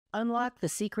Unlock the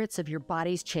secrets of your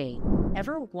body's chain.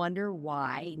 Ever wonder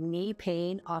why knee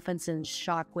pain often sends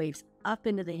shockwaves up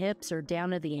into the hips or down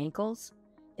to the ankles?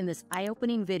 In this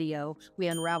eye-opening video, we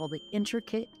unravel the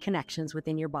intricate connections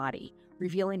within your body,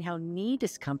 revealing how knee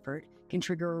discomfort can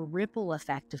trigger a ripple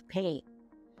effect of pain.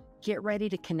 Get ready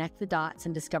to connect the dots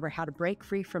and discover how to break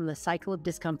free from the cycle of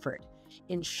discomfort,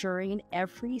 ensuring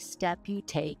every step you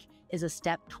take is a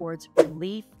step towards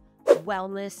relief,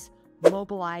 wellness,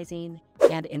 mobilizing,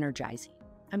 and energizing.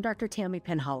 I'm Dr. Tammy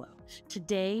Penhollow.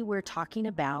 Today, we're talking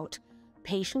about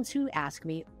patients who ask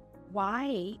me,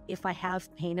 why, if I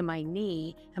have pain in my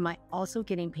knee, am I also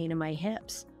getting pain in my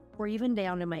hips or even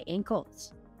down in my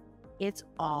ankles? It's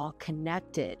all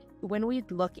connected. When we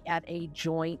look at a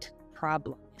joint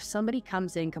problem, if somebody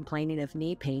comes in complaining of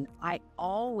knee pain, I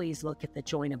always look at the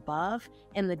joint above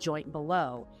and the joint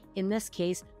below. In this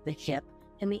case, the hip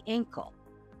and the ankle.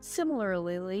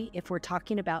 Similarly, if we're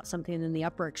talking about something in the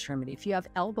upper extremity, if you have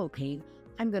elbow pain,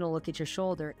 I'm going to look at your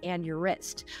shoulder and your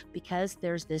wrist because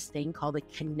there's this thing called a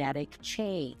kinetic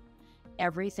chain.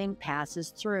 Everything passes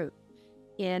through.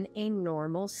 In a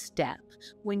normal step,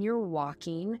 when you're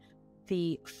walking,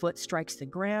 the foot strikes the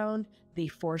ground, the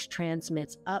force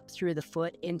transmits up through the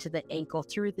foot into the ankle,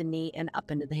 through the knee, and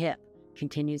up into the hip,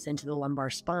 continues into the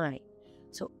lumbar spine.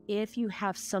 So if you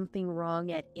have something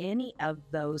wrong at any of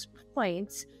those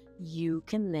points, you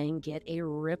can then get a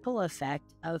ripple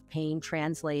effect of pain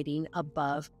translating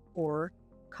above or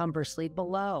conversely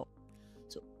below.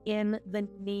 So in the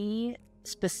knee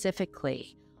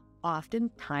specifically,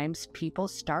 oftentimes people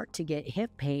start to get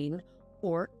hip pain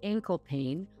or ankle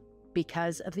pain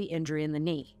because of the injury in the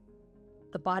knee.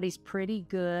 The body's pretty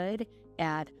good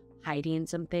at hiding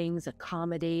some things,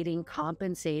 accommodating,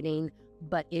 compensating.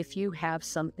 But if you have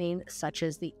something such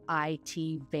as the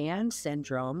IT band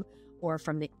syndrome, or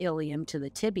from the ilium to the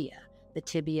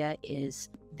tibia is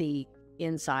the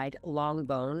inside long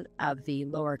bone of the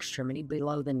lower extremity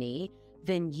below the knee,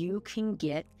 then you can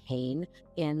get pain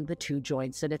in the two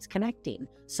joints that it's connecting.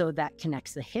 So that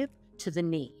connects the hip to the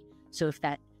knee. So if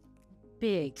that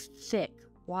big, thick,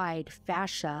 wide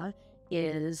fascia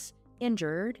is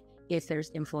injured, if there's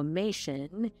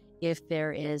inflammation, if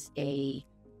there is a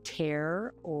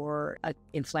tear or an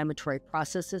inflammatory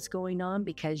process that's going on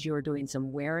because you're doing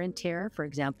some wear and tear. For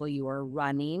example, you are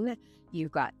running,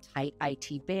 you've got tight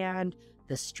IT band,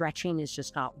 the stretching is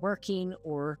just not working,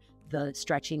 or the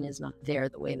stretching is not there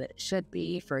the way that it should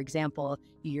be. For example,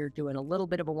 you're doing a little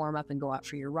bit of a warm up and go out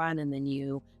for your run, and then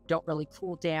you don't really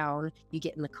cool down. You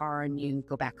get in the car and you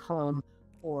go back home,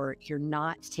 or you're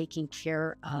not taking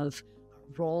care of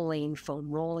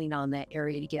foam rolling on that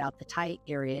area to get out the tight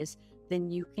areas. Then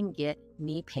you can get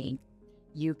knee pain.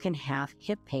 You can have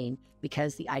hip pain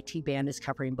because the IT band is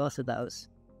covering both of those.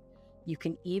 You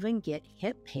can even get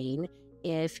hip pain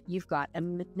if you've got a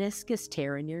meniscus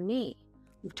tear in your knee.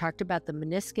 We've talked about the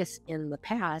meniscus in the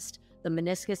past. The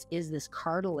meniscus is this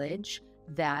cartilage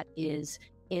that is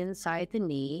inside the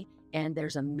knee, and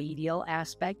there's a medial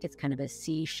aspect. It's kind of a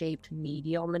C-shaped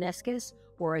medial meniscus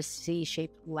or a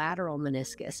C-shaped lateral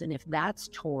meniscus. And if that's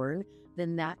torn,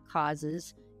 then that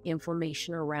causes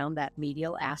inflammation around that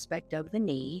medial aspect of the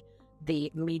knee.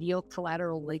 The medial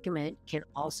collateral ligament can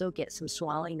also get some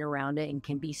swelling around it and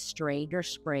can be strained or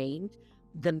sprained.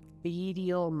 The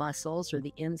medial muscles, or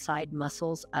the inside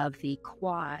muscles of the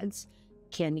quads,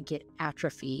 can get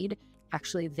atrophied.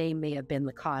 Actually, they may have been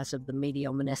the cause of the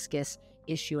medial meniscus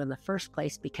issue in the first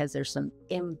place because there's some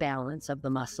imbalance of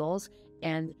the muscles,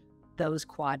 and those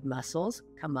quad muscles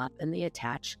come up and they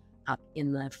attach up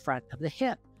in the front of the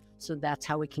hip. So that's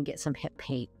how we can get some hip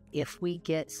pain. If we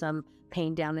get some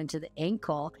pain down into the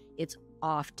ankle, it's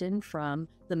often from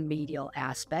the medial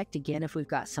aspect. Again, if we've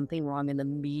got something wrong in the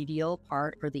medial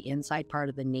part or the inside part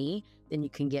of the knee, then you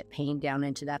can get pain down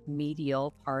into that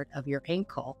medial part of your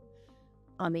ankle.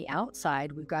 On the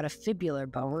outside, we've got a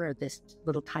fibular bone, or this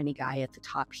little tiny guy at the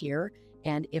top here.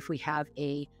 And if we have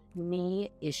a knee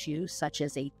issue such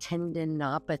as a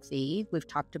tendinopathy, we've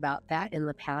talked about that in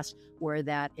the past, where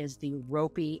that is the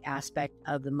ropey aspect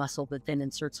of the muscle that then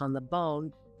inserts on the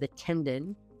bone. The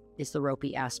tendon is the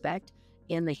ropey aspect.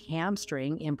 In the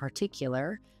hamstring in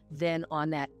particular, then on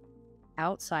that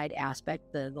outside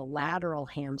aspect, the lateral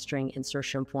hamstring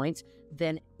insertion points,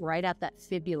 then right at that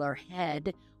fibular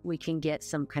head, we can get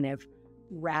some kind of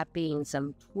wrapping,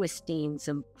 some twisting,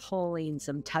 some pulling,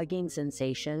 some tugging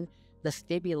sensation. The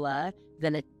fibula,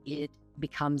 then it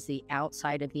becomes the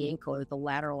outside of the ankle, or the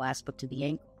lateral aspect of the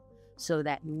ankle. So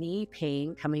that knee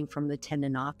pain coming from the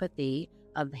tendinopathy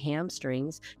of the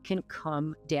hamstrings can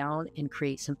come down and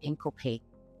create some ankle pain.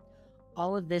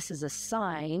 all of this is a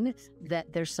sign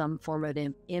that there's some form of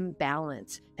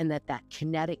imbalance, and that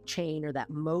kinetic chain or that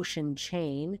motion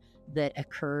chain that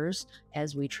occurs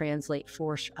as we translate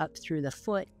force up through the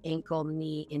foot, ankle,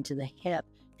 knee, into the hip,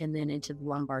 and then into the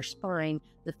lumbar spine,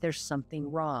 that there's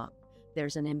something wrong.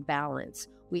 There's an imbalance.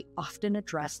 We often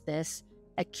address this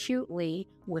acutely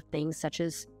with things such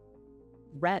as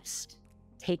rest,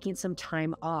 taking some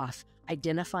time off,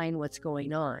 identifying what's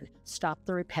going on, stop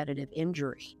the repetitive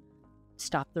injury,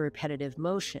 stop the repetitive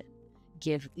motion,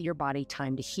 give your body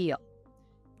time to heal.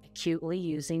 Acutely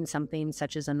using something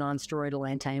such as a non-steroidal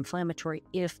anti-inflammatory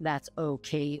if that's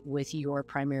okay with your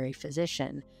primary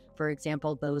physician. For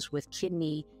example, those with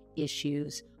kidney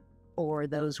issues or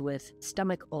those with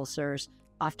stomach ulcers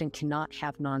often cannot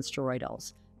have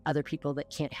non-steroidals. Other people that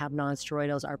can't have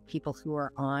non-steroidals are people who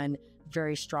are on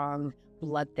very strong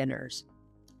blood thinners.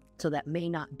 So that may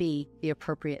not be the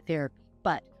appropriate therapy,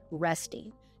 but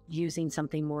resting, using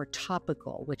something more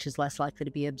topical, which is less likely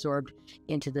to be absorbed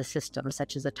into the system,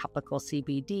 such as a topical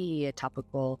CBD, a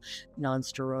topical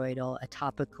non-steroidal, a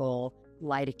topical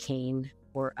lidocaine,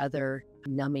 or other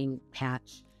numbing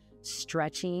patch.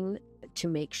 Stretching to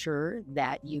make sure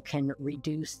that you can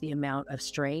reduce the amount of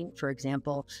strain. For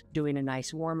example, doing a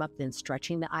nice warm-up, then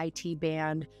stretching the IT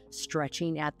band,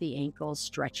 stretching at the ankles,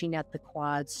 stretching at the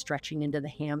quads, stretching into the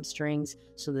hamstrings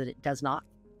so that it does not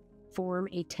form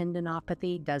a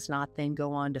tendinopathy, does not then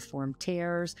go on to form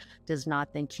tears, does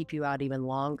not then keep you out even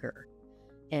longer,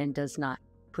 and does not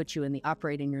put you in the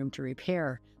operating room to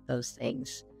repair those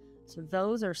things. So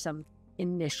those are some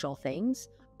initial things.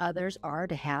 Others are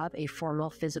to have a formal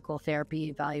physical therapy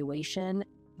evaluation,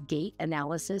 gait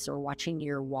analysis, or watching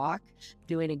your walk,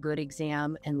 doing a good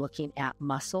exam and looking at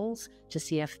muscles to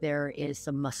see if there is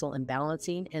some muscle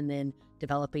imbalancing, and then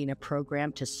developing a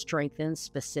program to strengthen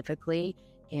specifically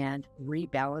and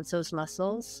rebalance those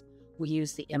muscles. We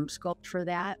use the Sculpt for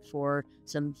that, for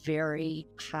some very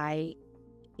high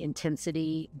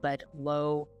intensity but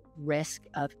low risk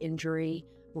of injury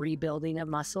rebuilding of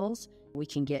muscles. We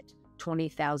can get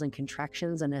 20,000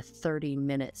 contractions in a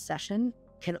 30-minute session.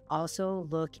 Can also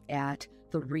look at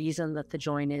the reason that the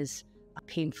joint is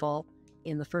painful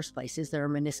in the first place. Is there a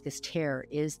meniscus tear?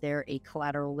 Is there a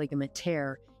collateral ligament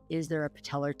tear? Is there a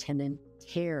patellar tendon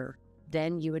tear?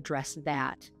 Then you address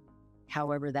that,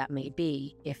 however that may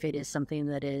be. If it is something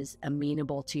that is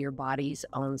amenable to your body's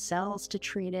own cells to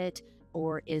treat it,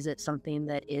 or is it something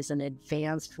that is an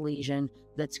advanced lesion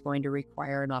that's going to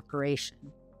require an operation?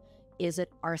 Is it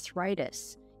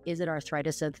arthritis? Is it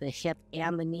arthritis of the hip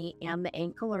and the knee and the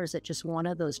ankle, or is it just one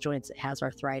of those joints that has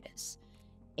arthritis?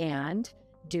 And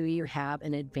do you have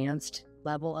an advanced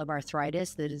level of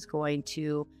arthritis that is going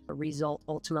to result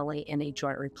ultimately in a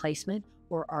joint replacement?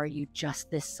 Or are you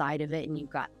just this side of it and you've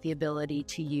got the ability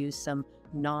to use some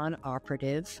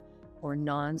non-operative or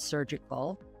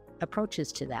non-surgical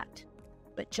approaches to that?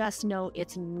 But just know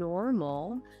it's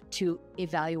normal to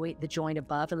evaluate the joint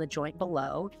above and the joint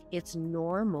below. It's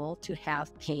normal to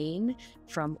have pain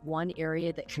from one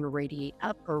area that can radiate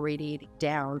up or radiate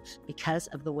down because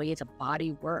of the way the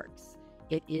body works.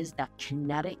 It is that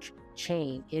kinetic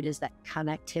chain. It is that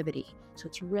connectivity. So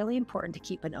it's really important to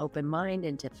keep an open mind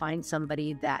and to find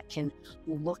somebody that can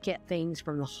look at things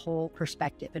from the whole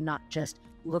perspective and not just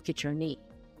look at your knee,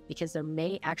 because there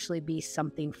may actually be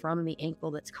something from the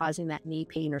ankle that's causing that knee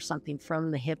pain, or something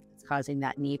from the hip that's causing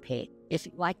that knee pain. If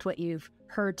you liked what you've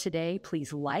heard today,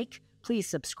 please please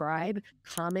subscribe,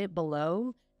 comment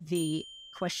below. The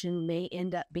question may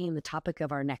end up being the topic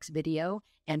of our next video.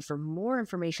 And for more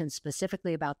information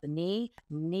specifically about the knee,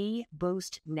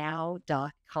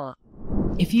 kneeboostnow.com.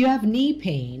 If you have knee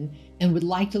pain and would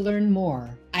like to learn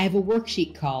more, I have a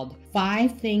worksheet called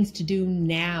 5 Things to Do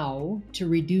Now to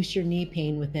Reduce Your Knee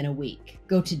Pain Within a Week.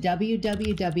 Go to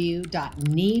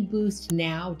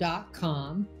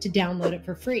www.kneeboostnow.com to download it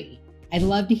for free. I'd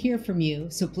love to hear from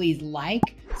you, so please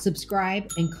like,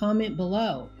 subscribe, and comment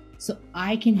below so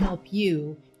I can help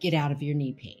you get out of your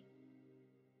knee pain.